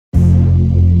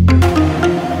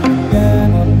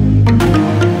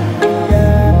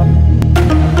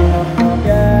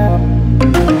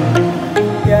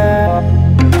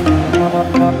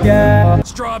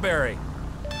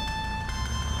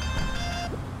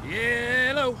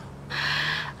Hello.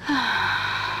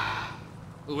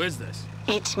 Who is this?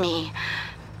 It's me.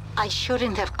 I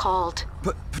shouldn't have called.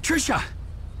 But Patricia!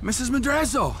 Mrs.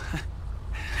 Madrazo!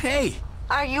 Hey!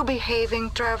 Are you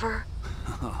behaving, Trevor?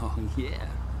 Oh, yeah.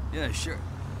 Yeah, sure.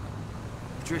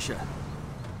 Patricia,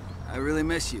 I really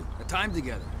miss you. The time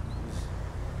together.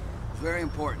 It's very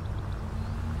important.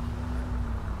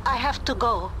 I have to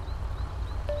go.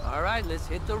 All right, let's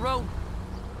hit the road.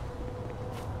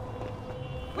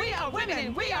 We are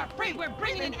women, we are free, we're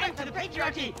bringing an end to the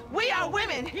patriarchy. We are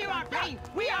women, hear our pain.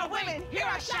 We are women, hear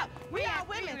our shout. We are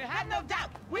women, have no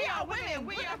doubt. We are women,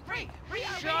 we are free. We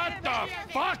are Shut the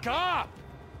fuck up!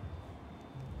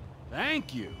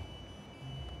 Thank you.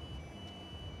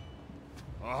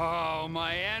 Oh,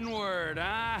 my N-word,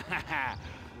 huh?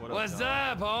 What's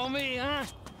up, homie, huh?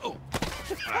 Oh.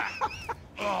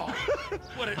 Oh,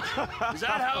 is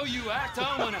that how you act,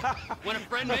 huh, when a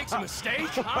friend makes a mistake,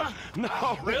 huh?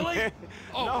 No, really? Man.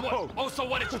 Oh, no. what? Oh, so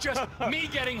what? It's just me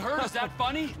getting hurt? Is that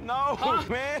funny? No, huh?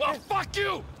 man. Well, fuck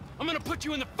you! I'm gonna put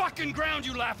you in the fucking ground.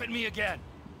 You laugh at me again.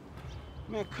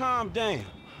 Man, calm down.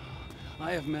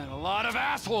 I have met a lot of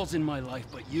assholes in my life,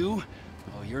 but you?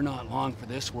 Oh, you're not long for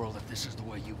this world if this is the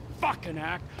way you fucking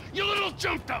act. You little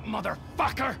jumped-up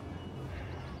motherfucker!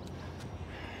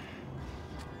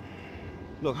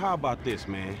 Look, how about this,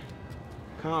 man?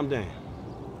 Calm down.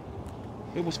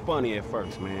 It was funny at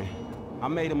first, man. I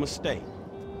made a mistake.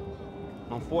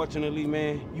 Unfortunately,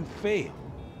 man, you failed.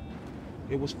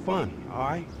 It was funny, all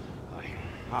right?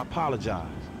 I apologize.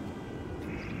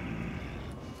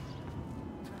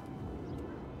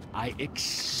 I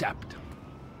accept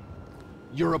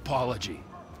your apology.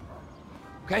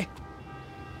 Okay?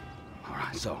 All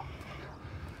right, so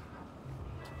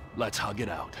let's hug it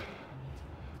out.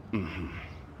 Mm-hmm.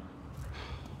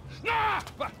 Nah!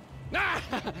 Nah!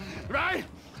 Right?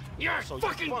 You're So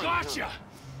fucking you're funny, gotcha!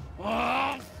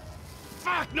 Huh? Oh,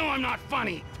 fuck! No, I'm not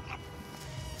funny!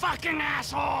 Fucking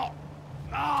asshole!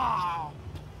 Oh,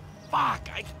 fuck!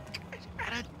 I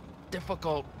had a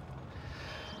difficult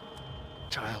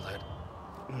childhood.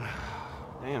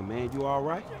 Damn, man, you all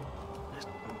right?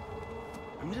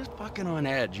 I'm just fucking on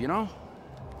edge, you know?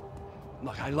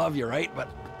 Look, I love you, right? But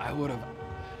I would've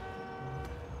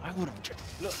just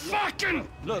fucking...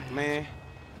 Look, man.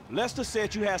 Lester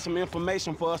said you had some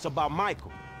information for us about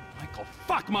Michael. Michael,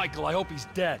 fuck Michael, I hope he's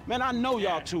dead. Man, I know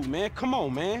y'all two, man. Come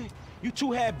on, man. You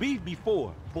two had beef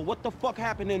before. But what the fuck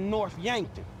happened in North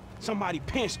Yankton? Somebody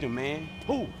pinched him, man.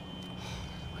 Who?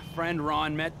 My friend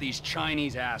Ron met these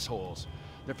Chinese assholes.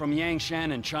 They're from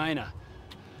Yangshan in China.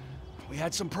 We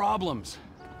had some problems.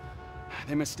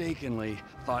 They mistakenly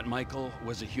thought Michael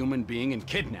was a human being and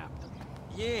kidnapped him.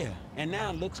 Yeah, and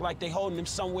now it looks like they holding him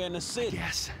somewhere in the city.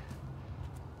 Yes.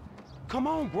 Come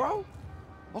on, bro.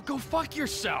 Well, go fuck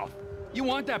yourself. You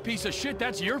want that piece of shit,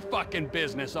 that's your fucking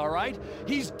business, all right?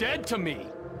 He's dead to me,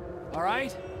 all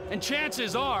right? And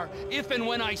chances are, if and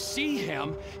when I see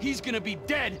him, he's gonna be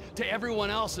dead to everyone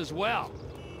else as well.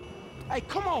 Hey,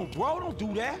 come on, bro. Don't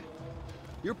do that.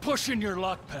 You're pushing your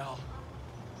luck, pal.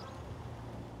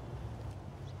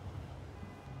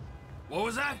 What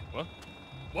was that? What?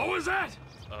 What was that?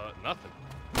 Nothing.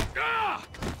 Ah!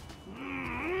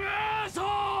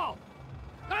 Asshole!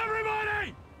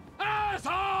 Everybody!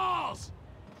 Assholes!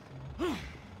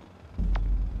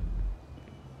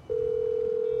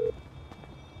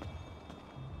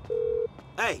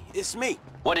 Hey, it's me.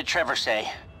 What did Trevor say?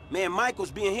 Man,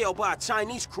 Michael's being held by a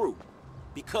Chinese crew.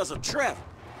 Because of Trevor.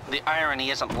 The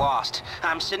irony isn't lost.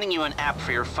 I'm sending you an app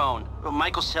for your phone.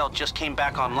 Michael's cell just came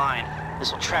back online.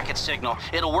 This'll track its signal.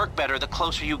 It'll work better the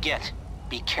closer you get.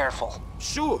 Be careful.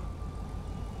 Sure.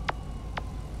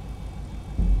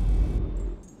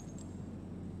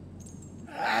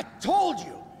 I told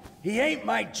you, he ain't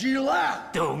my Gila.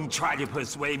 Don't try to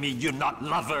persuade me you're not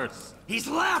lovers. He's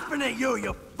laughing at you,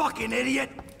 you fucking idiot.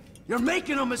 You're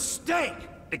making a mistake.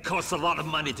 It costs a lot of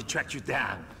money to track you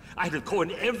down. I had to call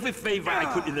in every favor I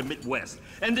could in the Midwest.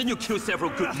 And then you killed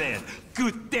several good men.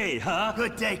 Good day, huh?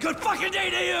 Good day. Good fucking day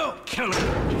to you. Kill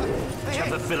him.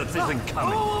 Trevor Phillips isn't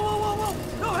coming. Whoa.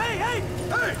 No, hey.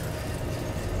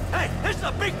 Hey, this is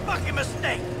a big fucking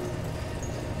mistake.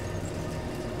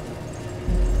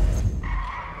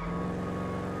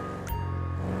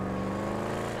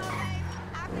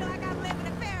 I feel like I'm living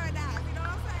in paradise, you know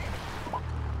what I'm saying?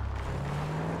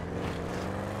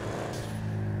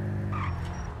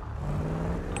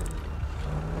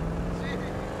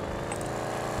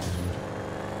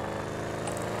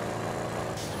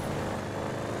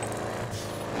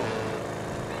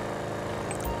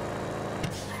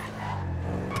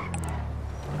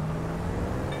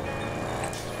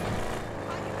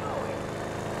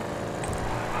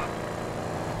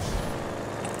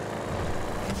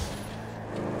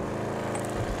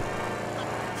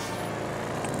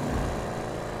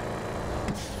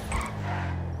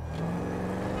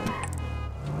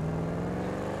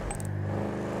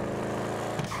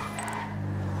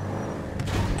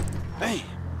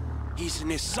 piece in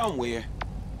this somewhere.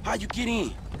 How you get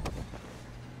in?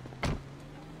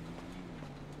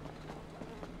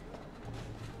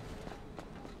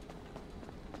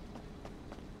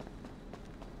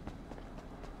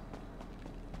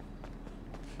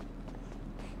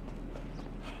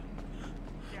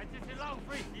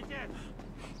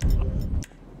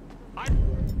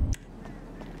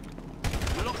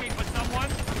 You looking for someone?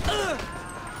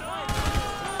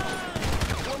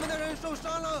 我们的人受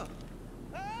伤了。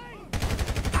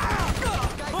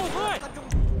后退！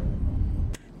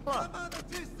他妈的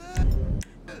去死！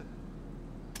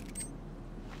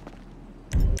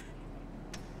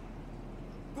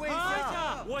跪下！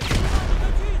我知道你们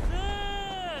去死！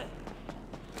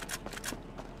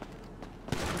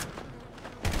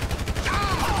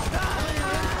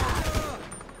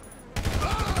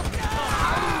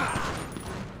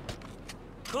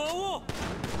可恶！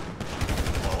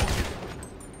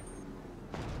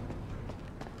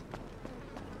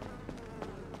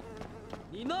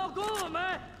你闹够了没？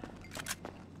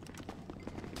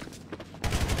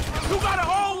 You got an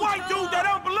old white dude that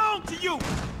don't belong to you!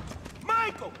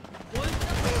 Michael!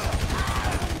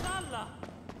 完了！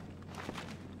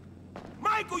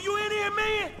 Michael, you in here,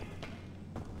 man?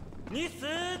 你死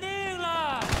定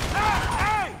了！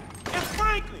 Hey! It's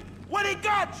Franklin! Where they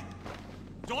got you?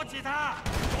 捉起他！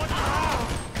捉起他！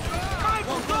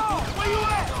 Michael, dog! Where you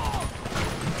at?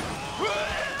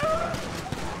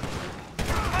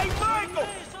 Hey, Michael!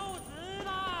 被受死了！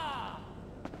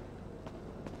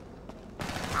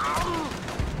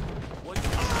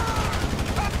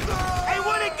 Hey,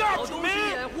 where they got you,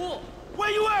 man?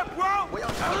 Where you at, bro?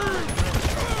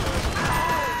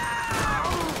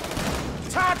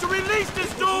 Time to release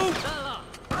this dude!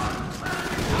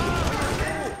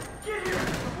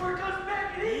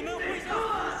 你们会像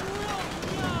死猪肉一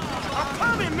样！ I'm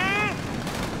coming, man!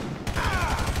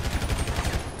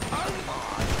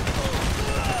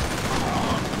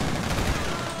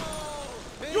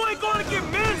 You ain't gonna get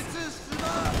missed!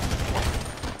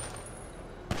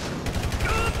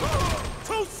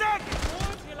 2 seconds! 躲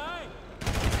起来！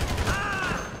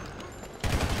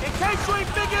 In case you ain't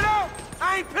figured out, I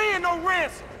ain't paying no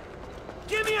ransom.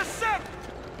 Give me a second.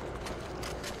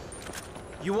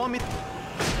 You want me?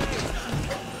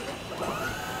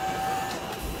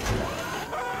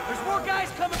 There's more guys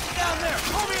coming from down there.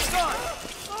 Hold me a gun.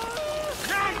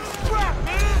 Now you strapped,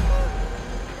 man.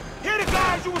 Here the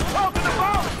guys you was talking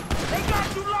about. They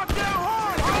got you locked down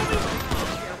hard, homie.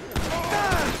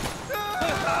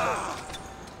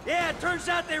 Yeah, it turns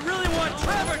out they really want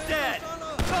Trevor dead.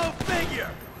 Go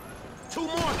figure. 2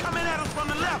 more coming at us from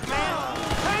the left, man.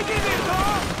 Hang in there,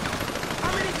 dog.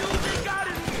 How many dudes they got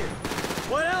in here?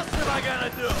 What else am I gonna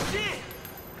do? Shit.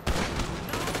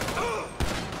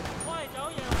 快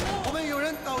找掩护！我们有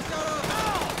人倒下了。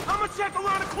 I'ma check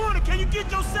around the corner. Can you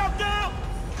get yourself down?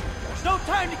 There's no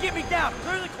time to get me down.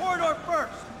 Clear the corridor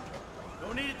first.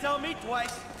 Don't need to tell me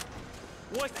twice.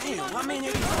 我希望 How 你们 many 去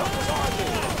of these 死 fuckers are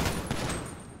there?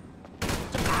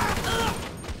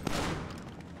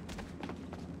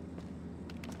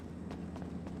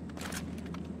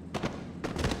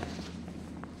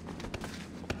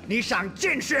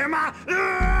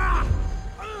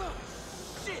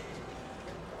 Shit.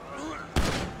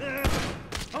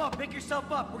 Come on, pick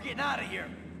yourself up. We're getting out of here.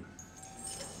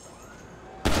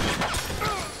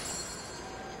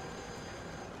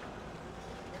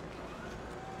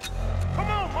 Come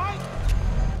on, Mike.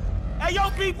 Hey, yo,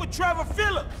 beef with Trevor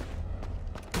Phillips.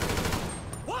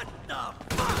 What the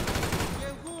fuck?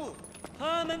 掩护！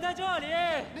他们在这里！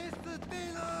你死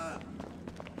定了！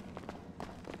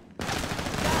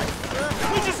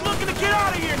 We just looking to get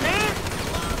out of here, man.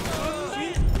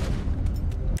 地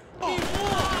步！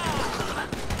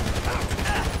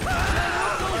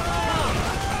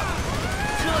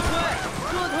撤退！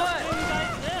撤退！应该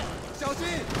死！小心！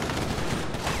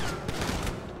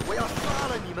我要杀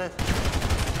了你们！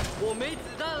我没子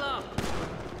弹了！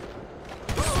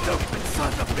 Stupid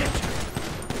sons of bitches!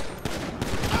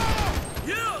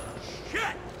 You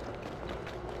shit.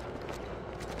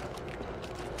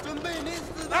 准备你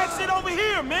死的 Exit over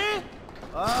here, man.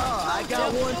 Oh, I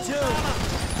got one too.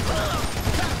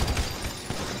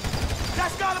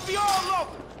 That's gotta be all of them.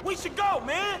 We should go,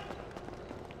 man.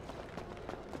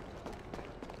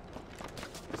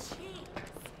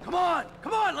 Come on,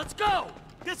 let's go!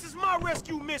 This is my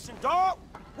rescue mission, dog.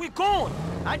 We're going.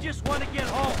 I just want to get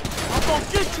home. I'm gonna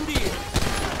get you there.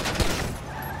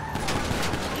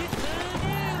 你死定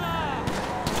了！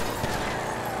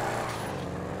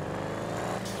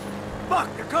 Fuck,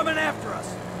 they're coming after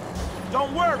us.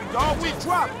 Don't worry, dog. We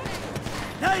dropping.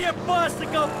 Tell your boss to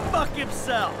go fuck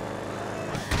himself.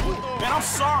 Man, I'm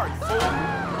sorry, fool.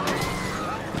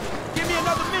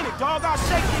 another minute, dog. I'll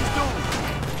shake these dudes.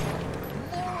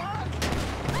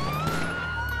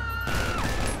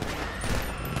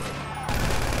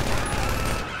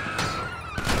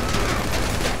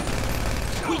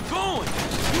 We going.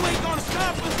 You ain't gonna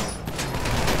stop us.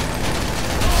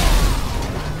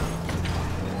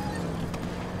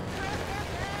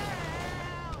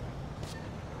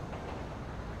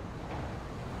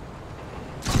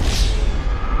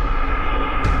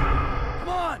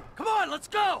 Come on, let's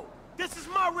go! This is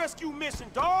my rescue mission,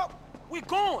 dog. We're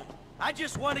going. I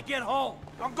just want to get home.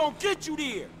 I'm gonna get you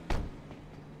there.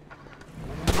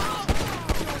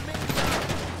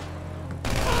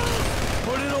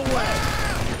 Put it away.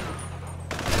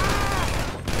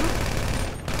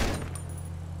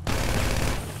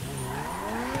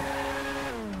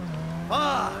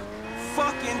 Fuck!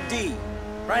 Fucking D.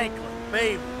 Franklin,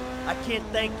 baby, I can't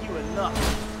thank you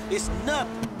enough. It's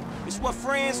nothing. It's what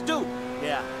friends do.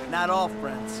 Yeah, not all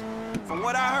friends. From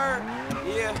what I heard,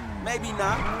 yeah, maybe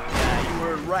not. Yeah, you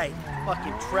heard right.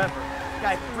 Fucking Trevor.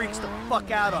 Guy freaks the fuck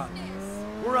out on me.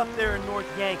 We're up there in North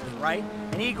Yankee, right?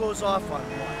 And he goes off on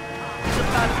one. He's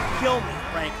about to kill me,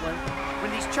 Franklin.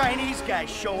 When these Chinese guys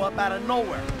show up out of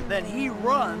nowhere, then he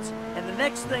runs, and the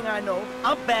next thing I know,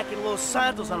 I'm back in Los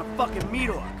Santos on a fucking meat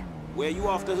hook. Where you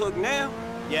off the hook now?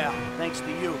 Yeah, thanks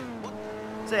to you.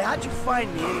 Say, how'd you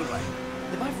find me anyway?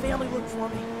 Did my family look for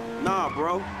me? Nah,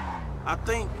 bro. I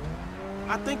think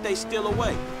they still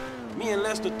away. Me and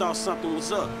Lester thought something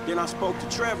was up. Then I spoke to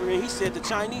Trevor and he said the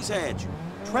Chinese had you.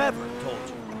 Trevor told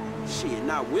you. Shit,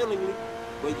 not willingly.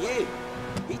 But yeah,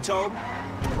 he told me.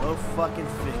 Go fucking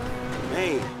figure.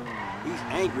 Man, he's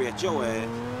angry at your ass.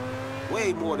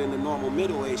 Way more than the normal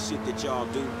middle-aged shit that y'all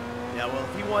do. Yeah, well,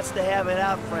 if he wants to have it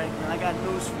out, Franklin, I got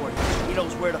news for you. He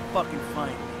knows where to fucking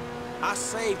find me. I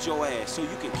saved your ass so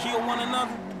you can kill one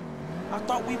another? I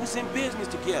thought we was in business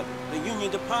together, the Union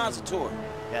Depository.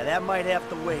 Yeah, that might have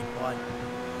to wait, bud.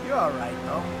 You're all right,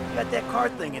 though. You got that car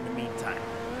thing in the meantime.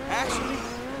 Actually,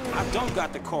 I don't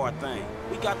got the car thing.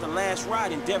 We got the last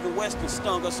ride and Devin Weston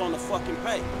stung us on the fucking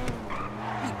pay.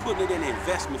 He putting it in an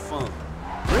investment fund.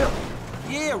 Really?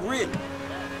 Yeah, really.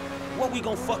 What we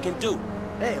gonna fucking do?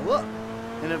 Hey, look.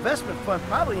 An investment fund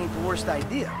probably ain't the worst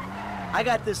idea. I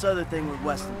got this other thing with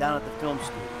Weston down at the film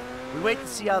studio. We wait to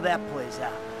see how that plays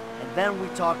out. And then we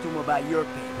talk to him about your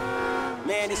payment.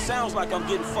 Man, it sounds like I'm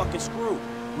getting fucking screwed.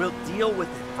 We'll deal with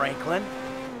it, Franklin.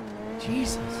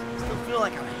 Jesus, I still feel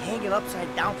like I'm hanging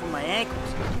upside down from my ankles.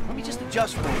 Let me just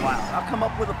adjust for a while. I'll come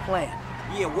up with a plan.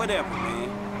 Yeah, whatever, man.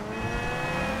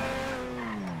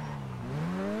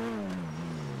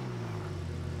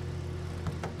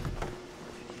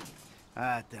 All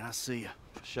right, then. I'll see you.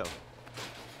 For sure.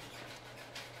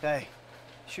 Hey,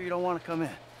 sure you don't want to come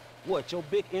in? What, your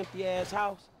big empty-ass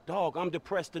house? Dog, I'm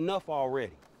depressed enough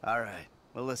already. All right.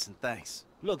 Well, listen, thanks.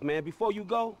 Look, man, before you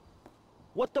go,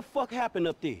 what the fuck happened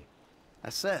up there? I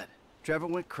said, Trevor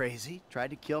went crazy, tried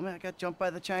to kill me, I got jumped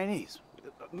by the Chinese.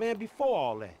 Man, before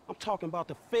all that, I'm talking about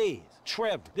the feds.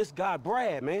 Trevor, this guy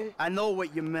Brad, man. I know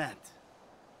what you meant.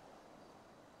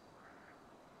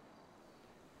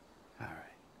 All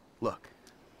right. Look,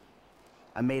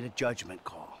 I made a judgment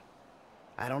call.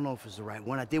 I don't know if it was the right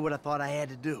one. I did what I thought I had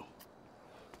to do.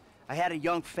 I had a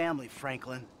young family,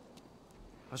 Franklin.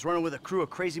 I was running with a crew of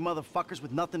crazy motherfuckers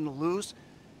with nothing to lose.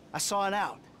 I saw an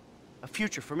out. A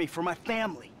future for me, for my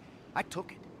family. I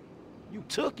took it. You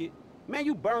took it? Man,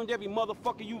 you burned every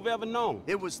motherfucker you've ever known.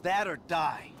 It was that or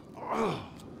die.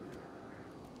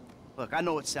 Look, I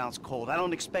know it sounds cold. I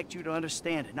don't expect you to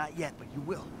understand it. Not yet, but you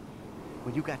will.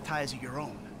 When you got ties of your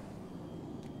own.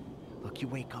 Look, you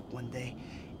wake up one day,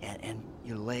 and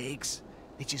your legs,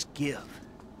 they just give.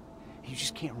 You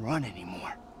just can't run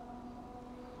anymore.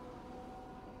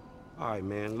 All right,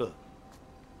 man, look.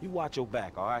 You watch your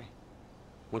back, all right?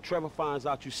 When Trevor finds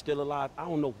out you're still alive, I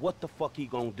don't know what the fuck he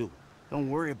gonna do. Don't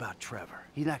worry about Trevor.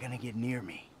 He's not gonna get near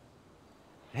me.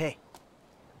 Hey,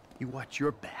 you watch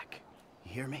your back.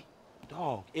 You hear me?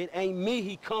 Dog, it ain't me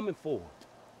he coming for.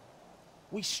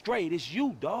 We straight. It's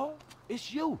you, dog.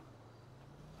 It's you.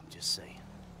 I'm just saying.